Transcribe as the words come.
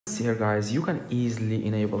Here guys, you can easily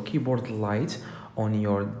enable keyboard light on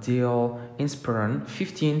your Dell Inspiron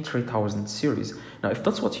 15-3000 series. Now if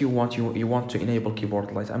that's what you want, you want to enable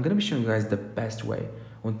keyboard light, I'm going to be showing you guys the best way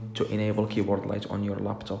to enable keyboard light on your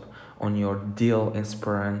laptop on your Dell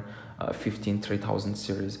Inspiron 15-3000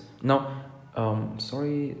 series. Now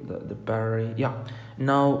sorry, the battery, yeah.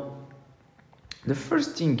 Now the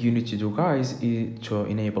first thing you need to do guys is to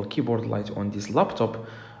enable keyboard light on this laptop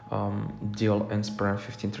Dell Inspiron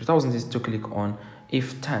 15-3000 is to click on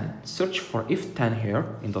F10. Search for F10 here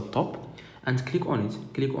in the top and click on it.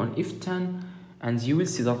 Click on F10 and you will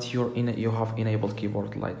see that you have enabled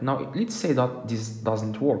keyboard light. Now let's say that this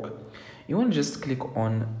doesn't work. You want to just click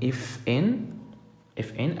on Fn.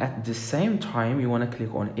 At the same time you want to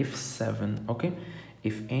click on F7. Okay,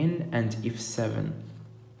 Fn and F7.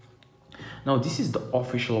 Now this is the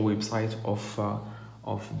official website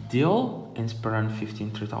of Dell Inspiron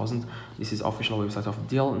 15-3000. This is official website of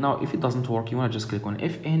Dell. Now if it doesn't work, you want to just click on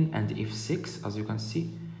Fn and F6, as you can see.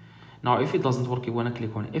 Now if it doesn't work, you want to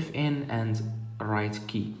click on Fn and right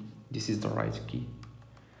key. This is the right key.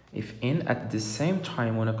 Fn at the same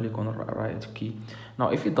time, want to click on right key. Now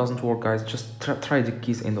if it doesn't work guys, just try the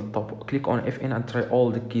keys in the top. Click on Fn and try all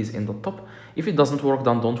the keys in the top. If it doesn't work,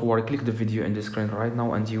 then don't worry, click the video in the screen right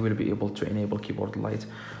now and you will be able to enable keyboard light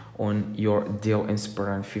on your Dell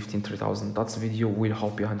Inspiron 15-3000. That video will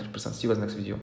help you 100%. See you guys next video.